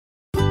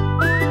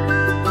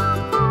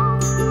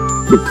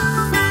Hi,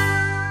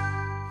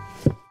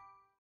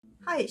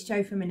 it's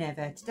Jo from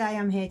Minerva. Today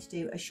I'm here to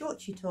do a short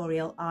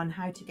tutorial on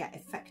how to get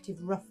effective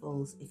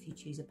ruffles if you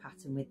choose a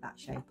pattern with that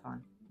shape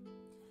on.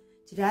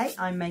 Today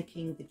I'm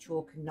making the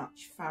Chalk and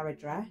Notch Farrah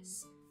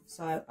dress.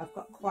 So I've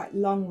got quite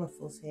long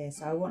ruffles here,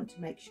 so I want to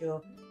make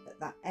sure that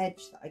that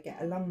edge that I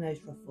get along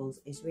those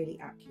ruffles is really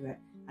accurate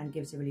and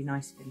gives a really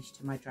nice finish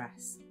to my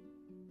dress.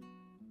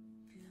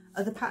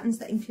 Other patterns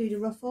that include a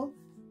ruffle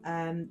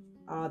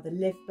are the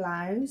Live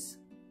Blouse.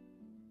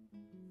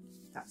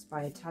 That's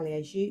by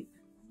Atelier Jupe.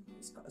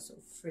 It's got a sort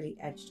of frilly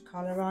edged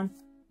collar on.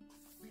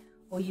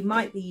 Or you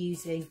might be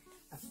using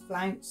a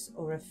flounce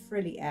or a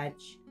frilly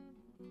edge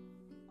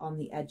on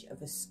the edge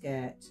of a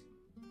skirt.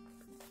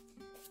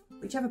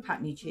 Whichever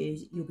pattern you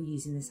choose, you'll be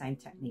using the same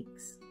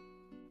techniques.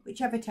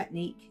 Whichever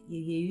technique you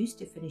use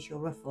to finish your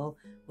ruffle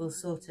will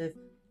sort of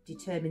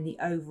determine the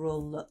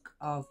overall look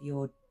of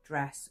your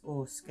dress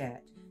or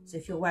skirt. So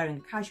if you're wearing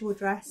a casual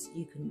dress,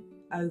 you can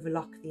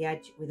overlock the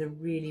edge with a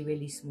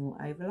really small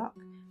overlock.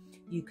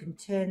 You can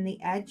turn the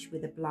edge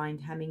with a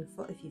blind hemming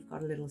foot if you've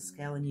got a little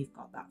skill and you've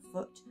got that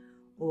foot,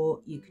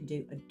 or you can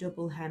do a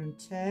double hem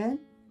turn.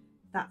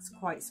 That's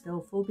quite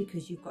skillful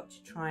because you've got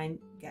to try and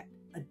get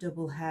a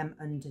double hem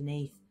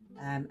underneath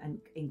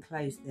and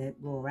enclose the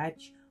raw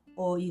edge,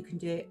 or you can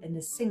do it in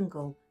a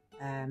single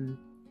turn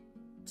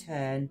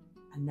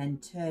and then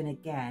turn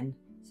again,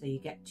 so you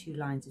get 2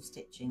 lines of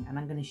stitching, and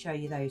I'm going to show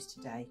you those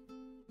today.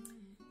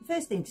 The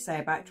first thing to say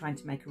about trying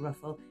to make a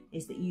ruffle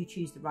is that you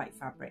choose the right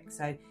fabric.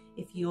 So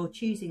if you're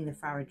choosing the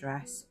Farrah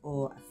dress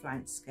or a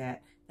flounce skirt,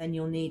 then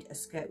you'll need a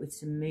skirt with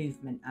some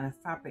movement, and a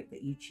fabric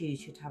that you choose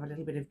should have a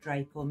little bit of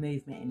drape or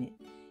movement in it.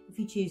 If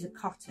you choose a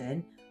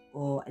cotton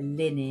or a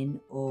linen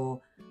or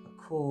a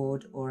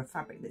cord or a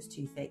fabric that's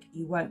too thick,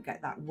 you won't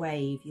get that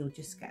wave, you'll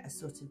just get a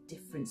sort of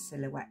different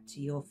silhouette to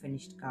your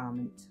finished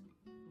garment.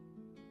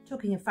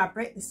 Talking of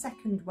fabric, the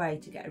second way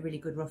to get a really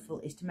good ruffle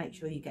is to make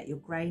sure you get your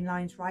grain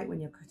lines right when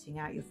you're cutting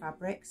out your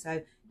fabric.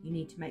 So you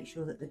need to make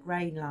sure that the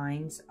grain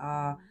lines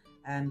are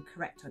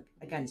correct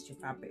against your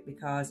fabric,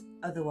 because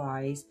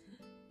otherwise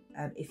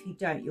if you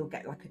don't, you'll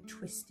get like a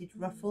twisted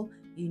ruffle.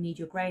 You need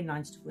your grain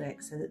lines to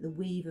work so that the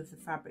weave of the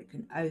fabric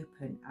can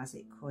open as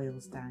it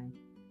coils down.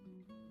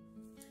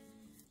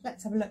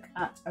 Let's have a look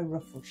at a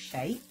ruffle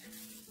shape.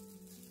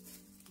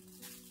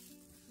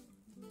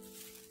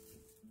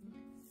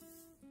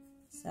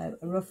 So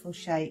a ruffle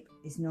shape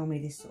is normally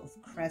this sort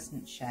of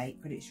crescent shape,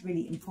 but it's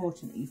really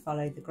important that you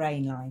follow the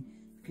grain line,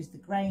 because the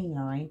grain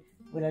line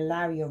will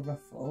allow your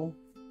ruffle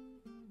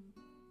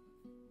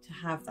to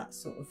have that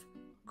sort of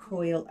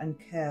coil and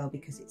curl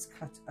because it's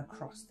cut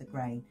across the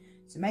grain.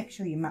 So make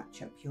sure you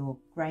match up your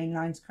grain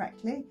lines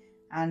correctly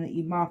and that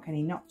you mark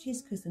any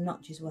notches, because the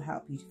notches will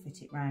help you to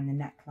fit it around the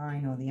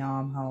neckline or the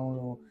armhole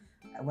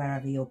or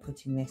wherever you're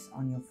putting this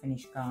on your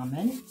finished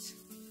garment.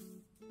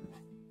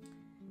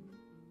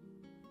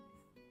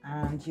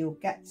 And you'll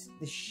get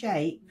the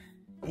shape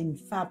in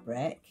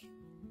fabric,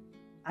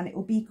 and it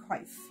will be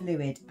quite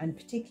fluid, and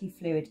particularly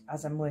fluid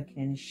as I'm working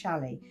in a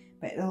chalet,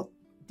 but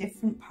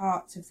different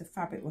parts of the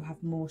fabric will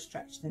have more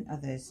stretch than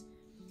others,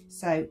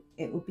 so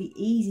it will be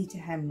easy to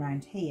hem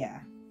round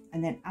here,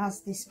 and then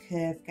as this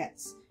curve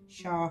gets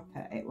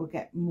sharper it will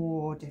get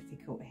more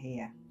difficult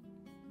here.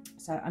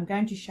 So I'm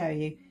going to show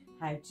you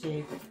how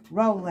to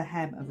roll the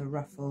hem of a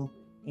ruffle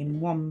in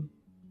one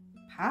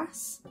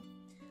pass,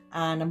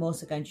 and I'm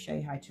also going to show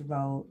you how to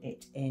roll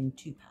it in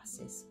 2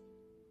 passes.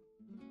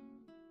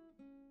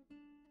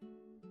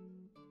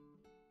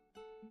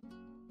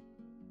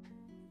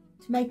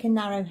 To make a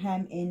narrow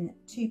hem in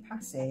 2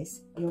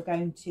 passes, you're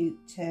going to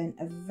turn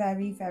a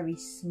very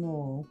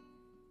small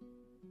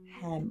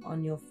hem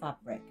on your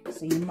fabric.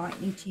 So you might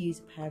need to use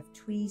a pair of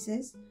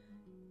tweezers.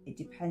 It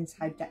depends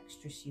how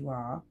dexterous you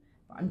are.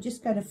 But I'm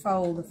just going to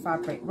fold the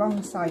fabric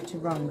wrong side to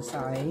wrong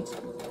side,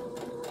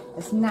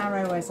 as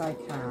narrow as I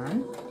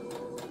can.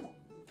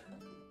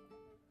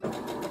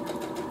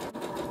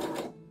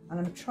 And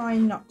I'm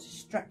trying not to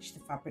stretch the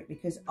fabric,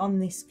 because on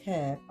this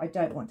curve I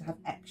don't want to have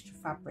extra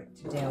fabric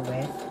to deal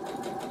with.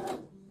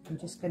 I'm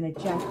just going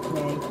to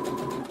gently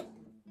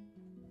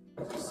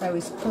sew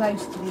as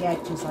close to the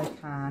edge as I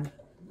can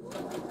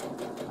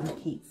and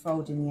keep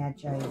folding the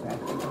edge over.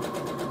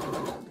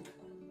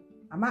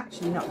 I'm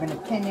actually not going to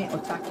pin it or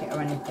tack it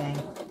or anything.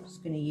 I'm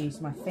just going to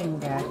use my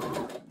finger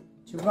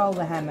to roll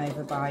the hem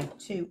over by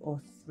 2 or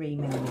 3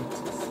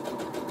 millimeters.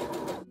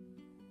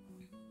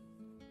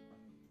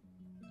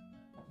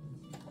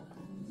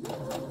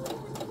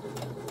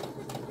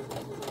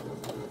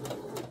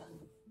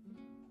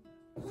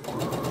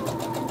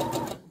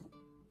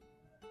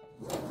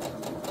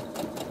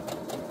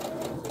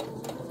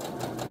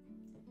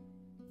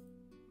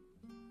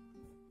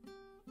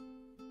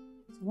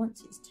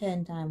 Once it's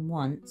turned down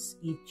once,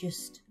 you've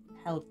just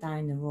held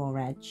down the raw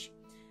edge,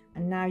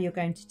 and now you're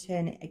going to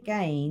turn it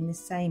again the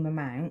same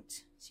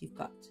amount. So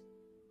you're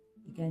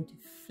going to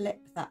flip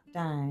that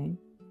down,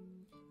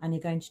 and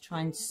you're going to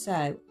try and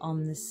sew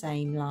on the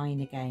same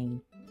line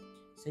again.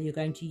 So you're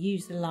going to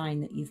use the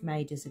line that you've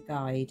made as a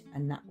guide,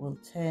 and that will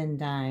turn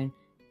down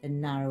the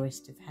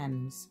narrowest of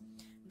hems.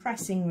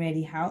 Pressing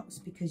really helps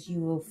because you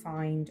will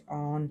find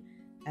on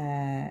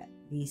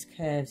these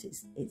curves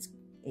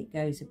it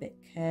goes a bit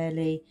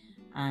curly,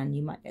 and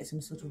you might get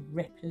some sort of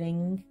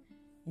rippling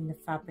in the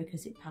fabric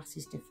as it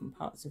passes different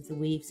parts of the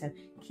weave. So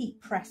keep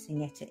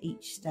pressing it at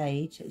each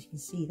stage. As you can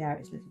see there,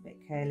 it's a little bit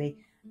curly.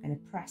 I'm going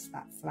to press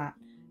that flat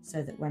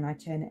so that when I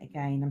turn it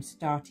again, I'm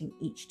starting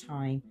each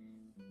time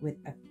with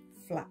a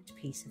flat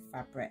piece of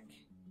fabric.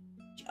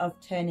 Of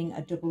turning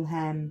a double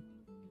hem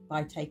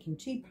by taking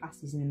 2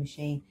 passes in the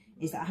machine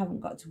is that I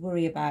haven't got to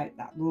worry about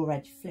that raw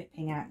edge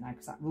flipping out now,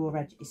 because that raw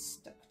edge is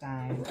stuck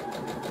down.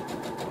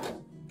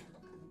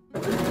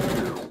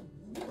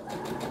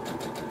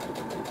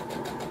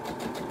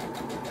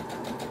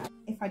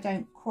 If I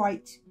don't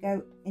quite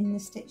go in the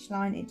stitch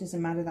line, it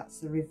doesn't matter, that's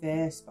the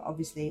reverse, but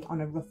obviously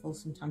on a ruffle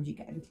sometimes you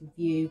get a little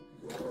view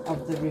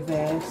of the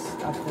reverse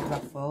of the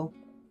ruffle,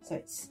 so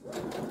it's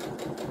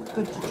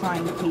good to try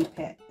and keep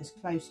it as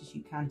close as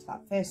you can to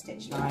that first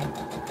stitch line,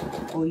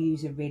 or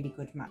use a really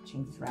good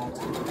matching thread.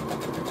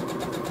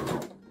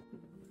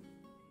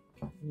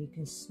 And you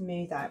can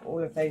smooth out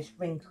all of those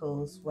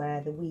wrinkles where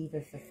the weave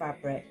of the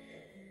fabric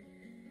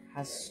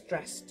has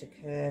stressed to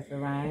curve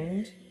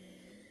around.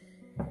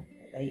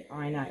 They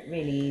iron out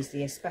really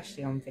easily,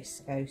 especially on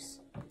viscose.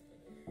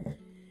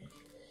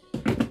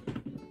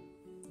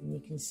 And you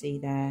can see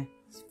there,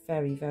 it's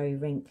very, very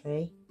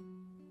wrinkly.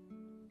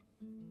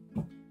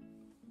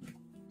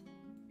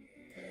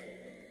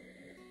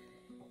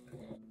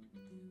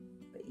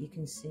 But you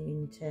can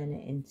soon turn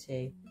it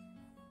into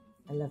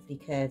a lovely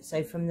curve.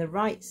 So from the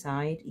right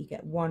side, you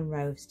get 1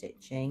 row of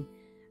stitching,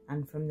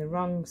 and from the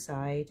wrong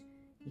side,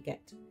 you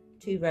get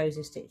 2 rows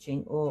of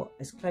stitching, or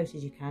as close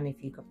as you can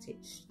if you got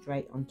it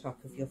straight on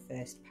top of your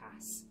first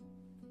pass.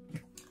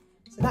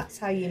 So that's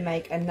how you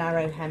make a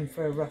narrow hem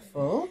for a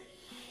ruffle.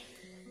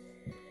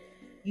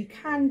 You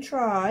can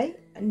try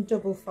and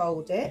double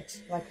fold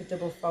it like a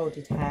double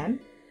folded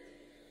hem,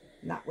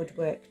 and that would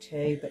work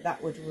too, but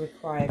that would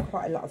require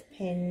quite a lot of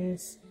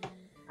pins,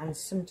 and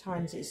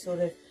sometimes it's sort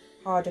of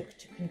harder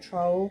to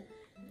control.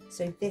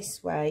 So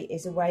this way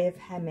is a way of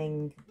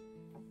hemming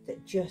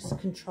that just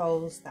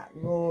controls that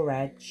raw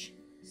edge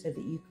so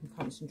that you can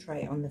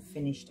concentrate on the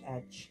finished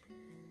edge.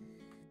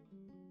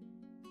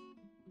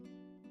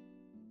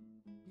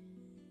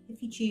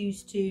 If you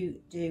choose to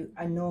do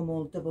a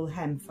normal double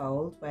hem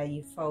fold where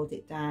you fold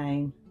it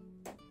down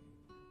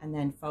and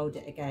then fold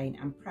it again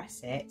and press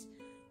it,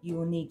 you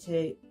will need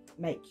to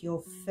make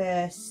your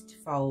first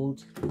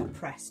fold a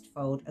pressed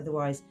fold,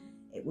 otherwise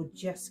it will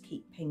just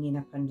keep pinging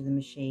up under the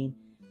machine.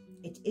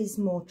 It is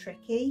more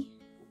tricky.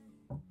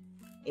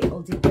 It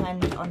will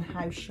depend on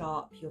how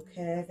sharp your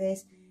curve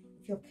is.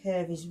 If your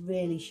curve is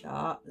really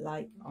sharp,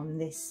 like on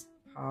this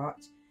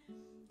part,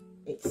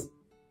 it's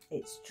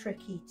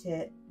tricky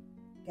to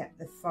get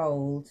the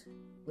fold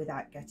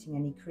without getting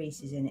any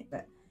creases in it,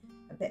 but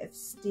a bit of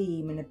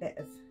steam and a bit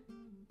of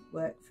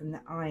work from the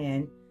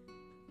iron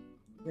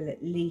will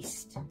at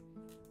least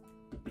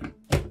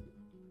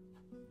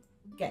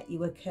get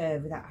you a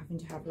curve without having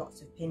to have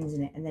lots of pins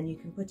in it, and then you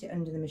can put it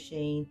under the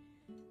machine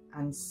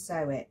and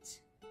sew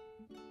it.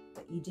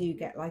 But you do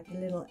get like a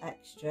little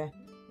extra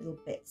little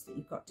bits that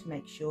you've got to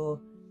make sure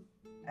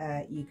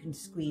you can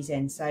squeeze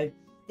in. So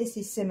this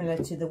is similar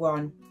to the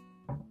one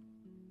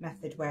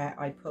method where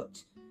I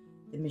put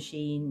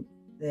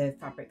the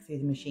fabric through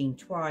the machine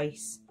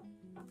twice.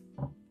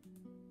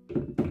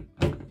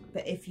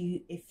 But if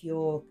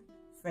your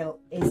frill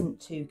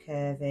isn't too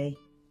curvy,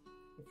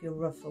 if your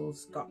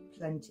ruffle's got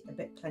plenty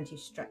of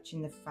stretch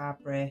in the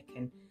fabric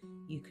and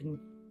you can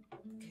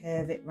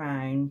curve it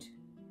round,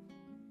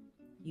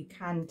 you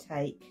can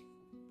take,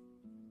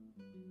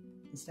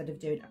 instead of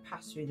doing a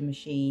pass through the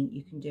machine,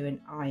 you can do an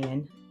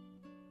iron.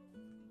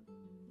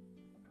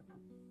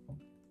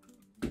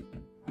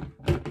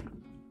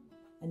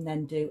 And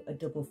then do a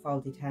double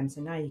folded hem. So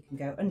now you can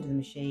go under the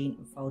machine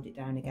and fold it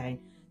down again.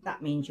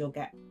 That means you'll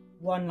get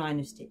 1 line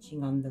of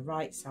stitching on the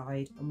right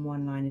side and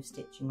 1 line of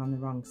stitching on the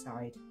wrong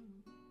side.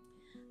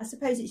 I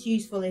suppose it's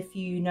useful if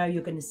you know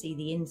you're going to see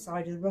the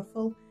inside of the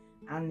ruffle,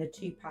 and the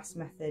 2-pass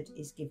method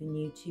is giving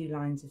you 2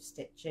 lines of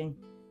stitching.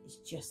 It's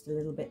just a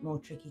little bit more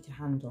tricky to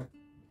handle.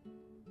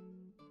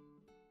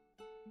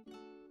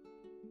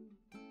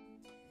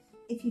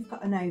 If you've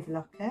got an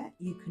overlocker,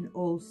 you can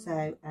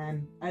also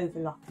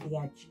overlock the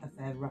edge of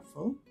a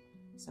ruffle.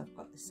 So I've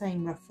got the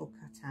same ruffle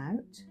cut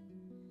out,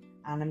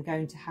 and I'm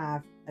going to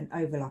have an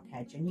overlock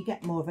edge, and you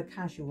get more of a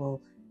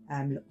casual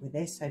look with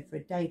this. So for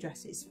a day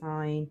dress it's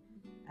fine,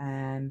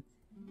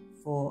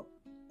 for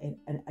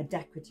a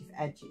decorative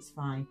edge it's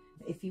fine,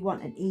 but if you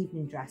want an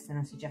evening dress, then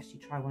I suggest you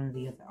try one of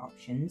the other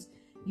options.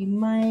 You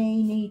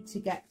may need to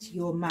get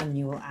your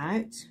manual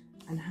out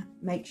and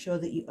make sure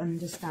that you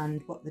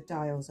understand what the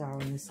dials are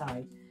on the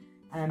side.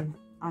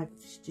 I've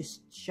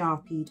just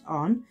sharpied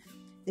on.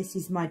 This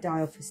is my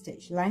dial for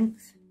stitch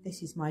length,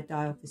 this is my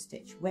dial for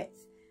stitch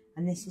width,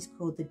 and this is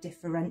called the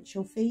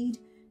differential feed.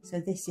 So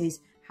this is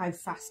how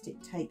fast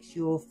it takes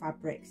your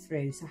fabric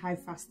through, so how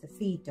fast the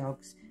feed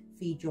dogs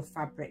feed your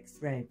fabric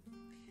through.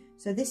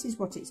 So this is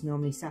what it's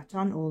normally sat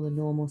on, all the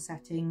normal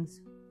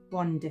settings,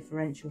 1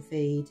 differential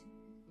feed,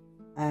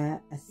 a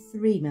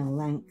 3mm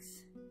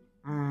length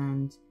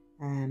and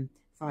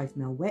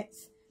 5mm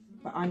width.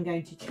 But I'm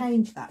going to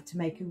change that to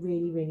make a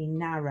really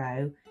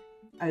narrow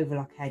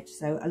overlock edge.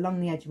 So along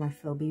the edge of my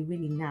frill be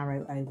really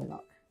narrow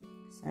overlock.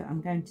 So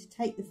I'm going to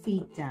take the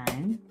feed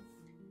down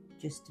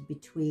just to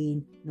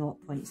between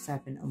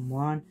 0.7 and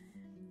 1.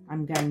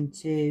 I'm going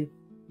to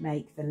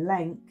make the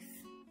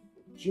length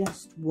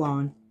just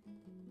 1.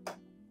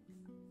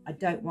 I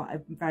don't want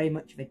very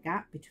much of a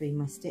gap between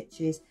my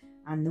stitches,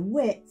 and the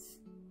width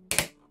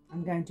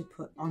I'm going to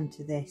put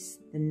onto this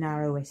the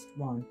narrowest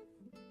one,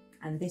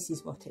 and this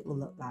is what it will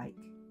look like.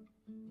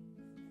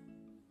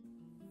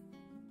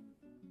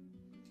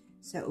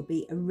 So it will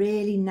be a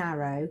really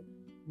narrow,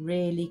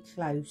 really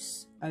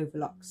close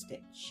overlock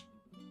stitch.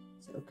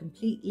 So it will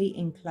completely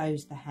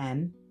enclose the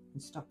hem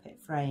and stop it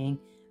fraying,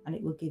 and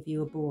it will give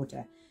you a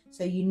border.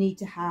 So you need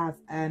to have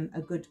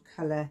a good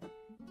colour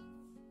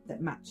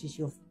that matches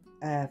your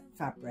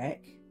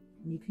fabric.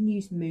 And you can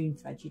use moon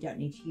thread, you don't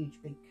need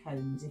huge big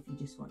cones if you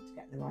just want to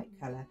get the right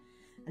colour.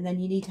 And then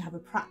you need to have a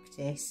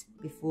practice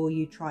before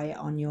you try it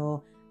on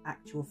your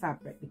actual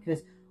fabric,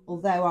 because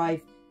although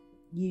I've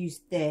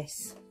used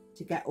this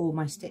to get all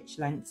my stitch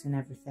lengths and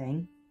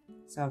everything,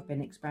 so I've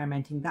been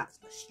experimenting, that's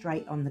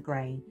straight on the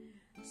grain.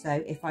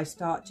 So if I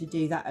start to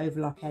do that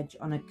overlock edge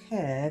on a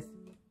curve,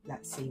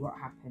 let's see what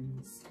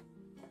happens.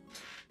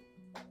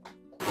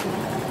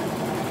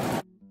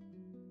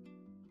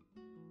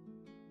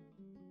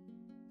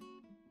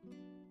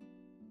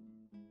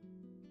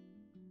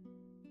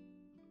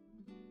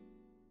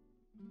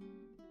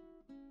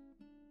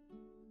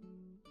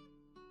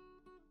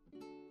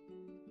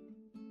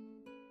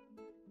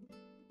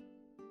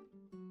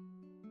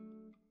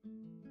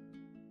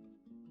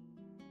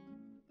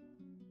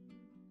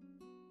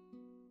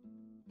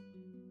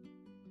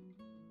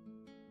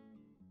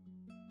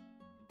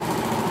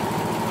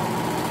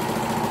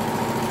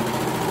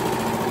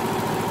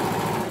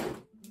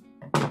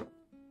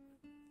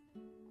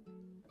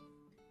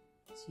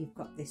 So you've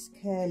got this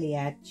curly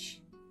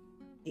edge.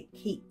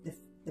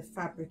 The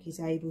fabric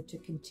is able to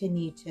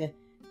continue to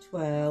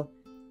twirl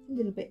a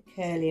little bit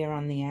curlier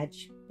on the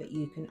edge, but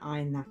you can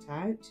iron that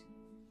out.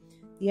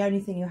 The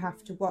only thing you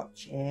have to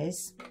watch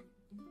is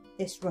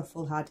this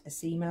ruffle had a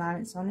seam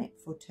allowance on it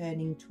for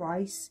turning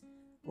twice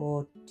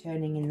or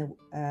turning in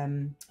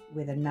the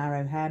with a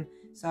narrow hem,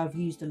 so I've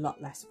used a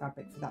lot less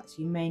fabric for that.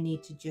 So you may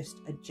need to just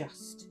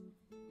adjust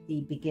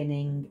the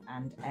beginning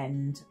and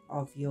end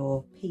of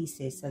your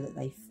pieces so that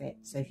they fit.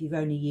 So if you've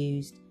only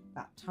used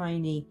that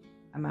tiny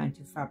amount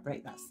of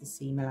fabric, that's the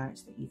seam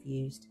allowance that you've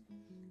used.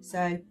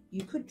 So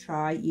you could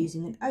try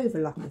using an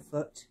overlocker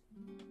foot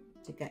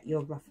to get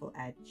your ruffle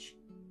edge.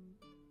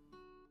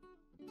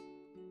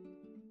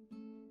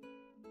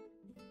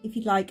 If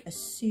you'd like a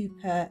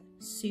super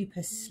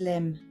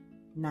slim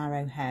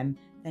narrow hem,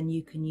 then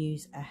you can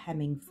use a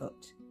hemming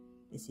foot.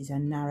 This is a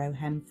narrow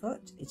hem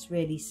foot. It's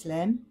really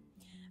slim,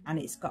 and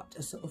it's got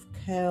a sort of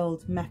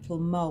curled metal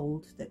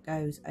mould that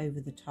goes over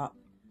the top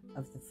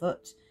of the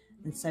foot,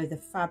 and so the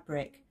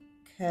fabric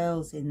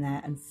curls in there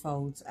and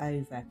folds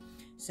over.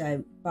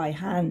 So by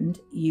hand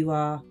you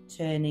are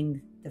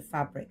turning the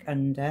fabric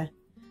under.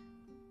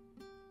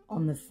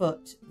 On the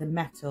foot, the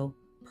metal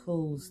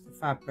pulls the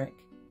fabric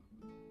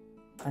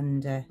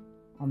under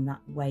on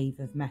that wave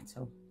of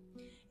metal.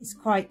 It's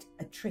quite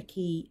a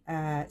tricky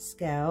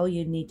skill.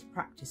 You need to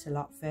practice a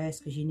lot first,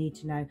 because you need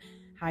to know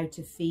how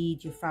to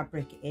feed your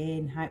fabric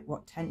in,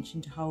 what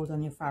tension to hold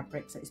on your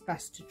fabric, so it's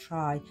best to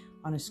try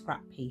on a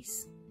scrap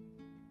piece.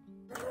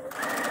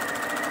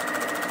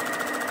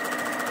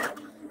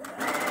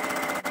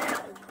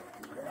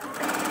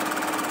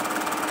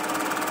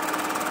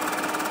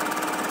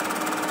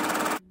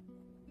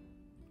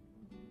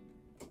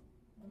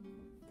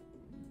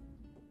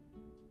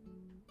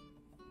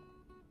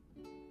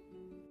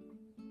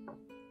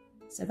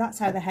 So that's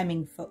how the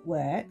hemming foot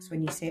works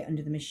when you see it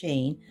under the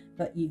machine,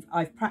 but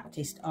I've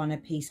practiced on a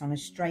piece on a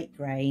straight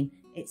grain.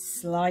 It's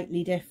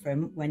slightly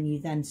different when you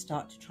then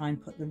start to try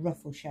and put the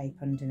ruffle shape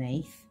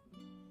underneath,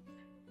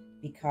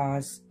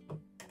 because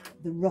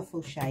the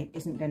ruffle shape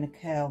isn't going to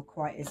curl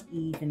quite as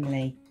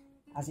evenly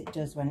as it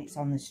does when it's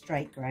on the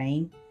straight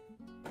grain.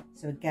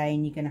 So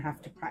again, you're going to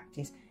have to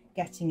practice.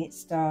 Getting it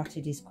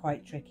started is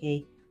quite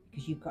tricky,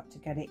 because you've got to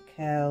get it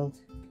curled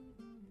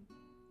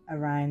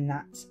around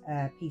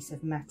that piece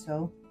of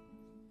metal.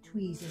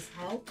 Tweezers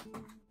help,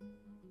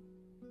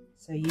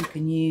 so you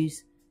can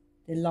use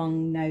the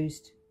long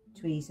nosed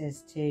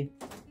tweezers to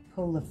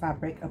pull the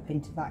fabric up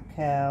into that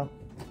curl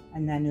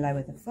and then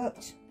lower the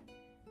foot.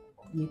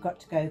 And you've got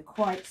to go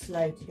quite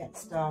slow to get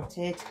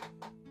started,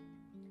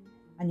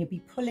 and you'll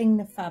be pulling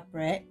the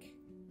fabric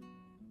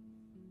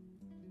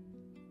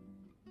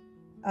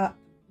up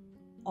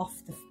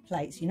off the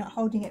plate, so you're not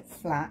holding it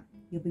flat,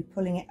 you'll be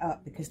pulling it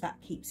up because that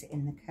keeps it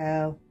in the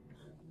curl.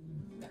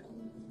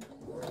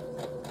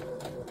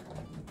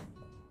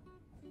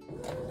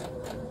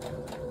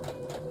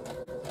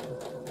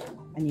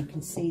 And you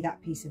can see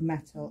that piece of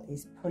metal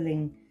is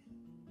pulling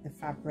the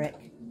fabric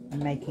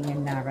and making a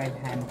narrow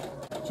hem.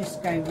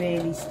 Just go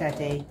really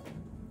steady.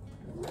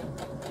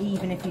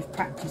 Even if you've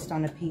practiced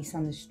on a piece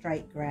on the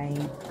straight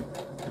grain,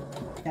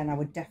 then I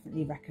would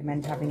definitely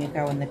recommend having a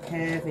go on the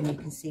curve, and you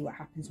can see what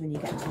happens when you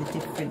get to the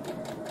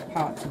different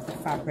parts of the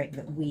fabric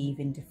that weave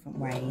in different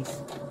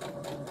ways.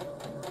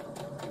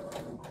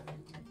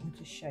 I'll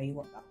just show you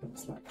what that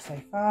looks like so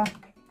far.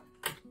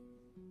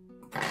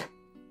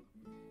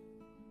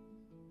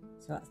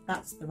 So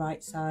that's the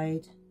right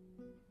side.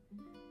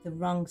 The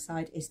wrong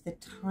side is the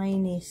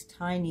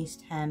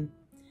tiniest hem.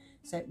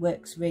 So it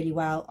works really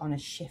well on a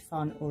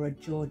chiffon or a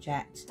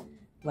georgette,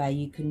 where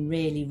you can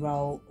really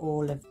roll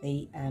all of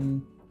the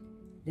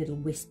little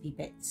wispy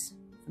bits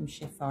from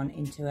chiffon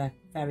into a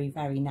very,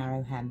 very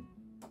narrow hem.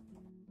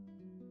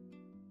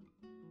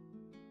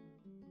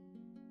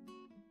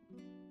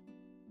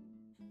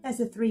 There's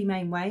the three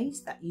main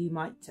ways that you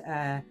might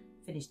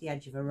finish the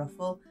edge of a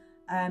ruffle.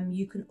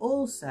 You can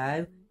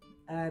also,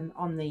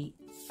 on the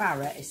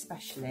Farrah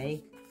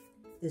especially,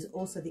 there's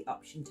also the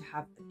option to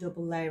have a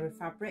double layer of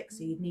fabric,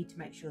 so you need to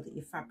make sure that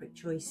your fabric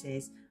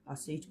choices are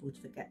suitable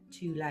to get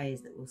 2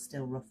 layers that will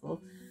still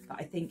ruffle.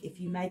 But I think if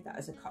you made that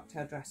as a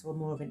cocktail dress or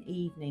more of an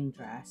evening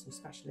dress or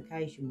special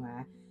occasion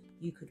wear,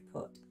 you could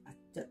put a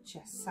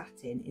Duchess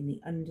satin in the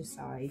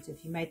underside. So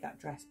if you made that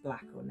dress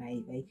black or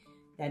navy,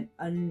 then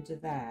under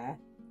there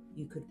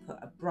you could put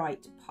a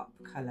bright pop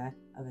colour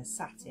of a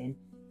satin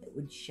that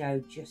would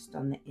show just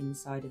on the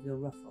inside of your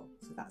ruffle.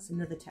 So that's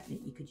another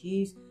technique you could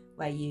use,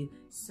 where you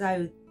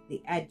sew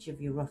the edge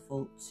of your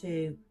ruffle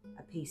to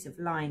a piece of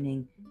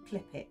lining,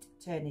 clip it,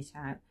 turn it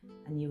out,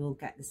 and you will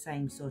get the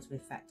same sort of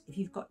effect. If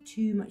you've got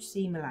too much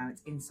seam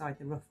allowance inside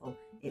the ruffle,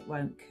 it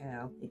won't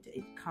curl.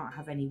 It can't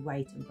have any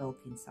weight and bulk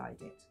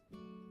inside it.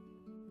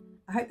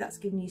 I hope that's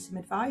given you some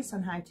advice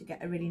on how to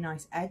get a really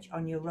nice edge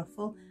on your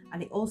ruffle,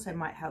 and it also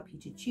might help you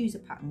to choose a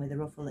pattern with a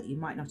ruffle that you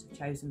might not have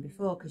chosen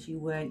before because you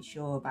weren't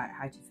sure about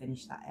how to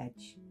finish that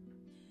edge.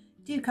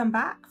 Do come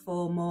back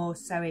for more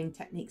sewing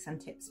techniques and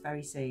tips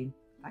very soon.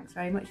 Thanks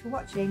very much for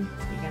watching.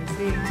 See you again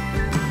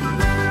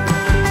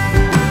soon.